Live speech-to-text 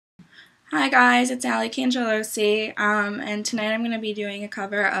Hi guys, it's Cangelosi, and tonight I'm going to be doing a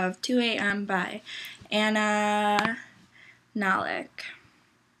cover of 2 a.m. by Nalick.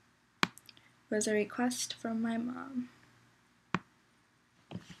 It was a request from my mom.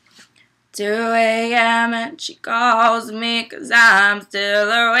 2 a.m. and she calls me 'cause I'm still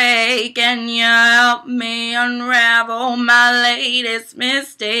awake. Can you help me unravel my latest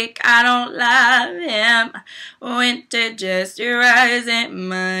mistake? I don't love him. Winter just isn't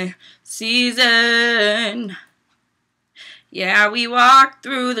my season. Yeah, we walk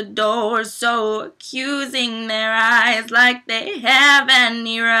through the door so accusing, their eyes like they have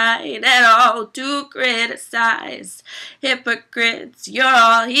any right at all to criticize. Hypocrites, you're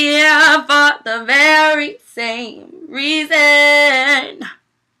all here for the very same reason.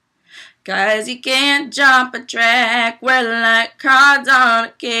 'Cause you can't jump a track, we're like cards on a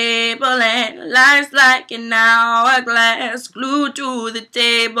cable, and life's like an hourglass glued to the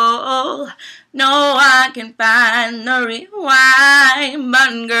table. No one can find the rewind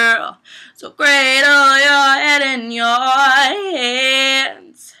button, girl, so cradle your head in your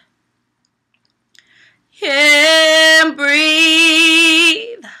hands. And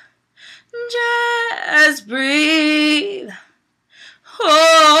breathe, just breathe.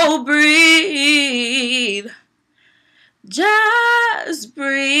 Oh, breathe, just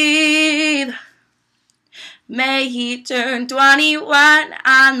breathe. May he turn 21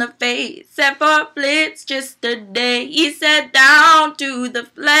 on the face, set for blitz just a day. He sat down to the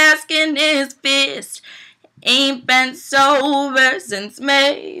flask in his fist. Ain't been sober since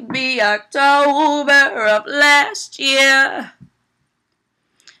maybe October of last year.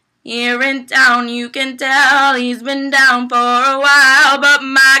 Here in town you can tell he's been down for a while, but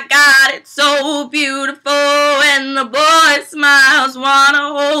my God, it's so beautiful when the boy smiles,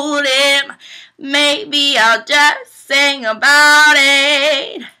 wanna hold him. Maybe I'll just sing about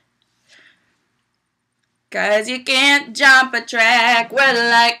it. 'Cause you can't jump a track, we're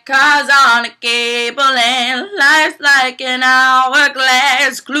like cars on a cable, and life's like an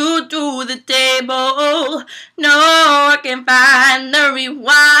hourglass glued to the table. No one can find the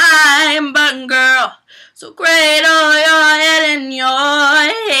rewind button, girl, so cradle your head in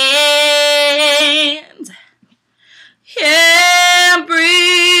your hands. And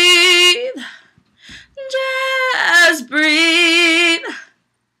breathe, just breathe.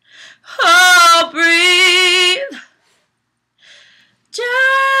 Oh, breathe,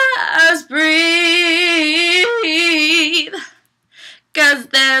 just breathe. 'Cause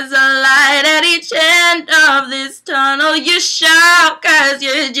there's a light at each end of this tunnel. You shout 'cause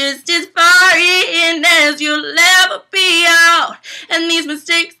you're just as far in as you'll ever be out. And these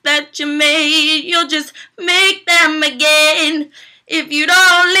mistakes that you made, you'll just make them again if you'd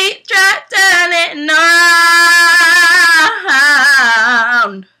only try turning around.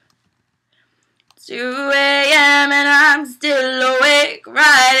 2 a.m. and I'm still awake,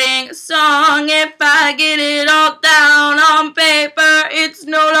 writing a song. If I get it all down on paper, it's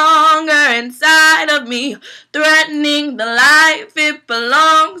no longer inside of me, threatening the life it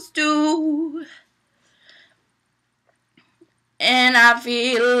belongs to. And I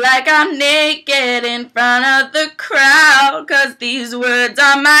feel like I'm naked in front of the crowd, 'cause these words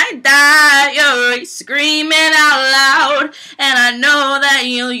are my diary, screaming out loud. And I know that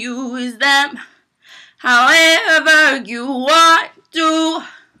you'll use them however you want to,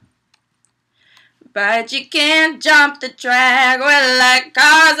 but you can't jump the track, we're like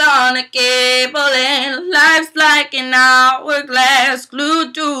cars on a cable, and life's like an hourglass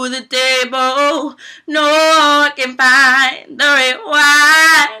glued to the table. No one can find the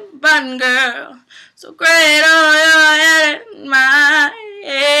rewind button, girl, so cradle your head in my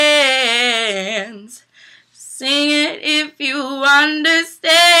hands. Sing it if you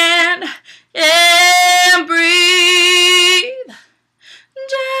understand. And breathe,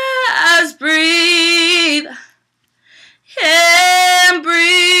 just breathe. And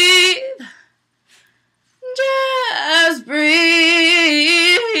breathe, just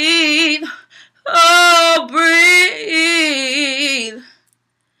breathe. Oh, breathe,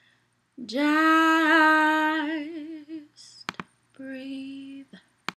 just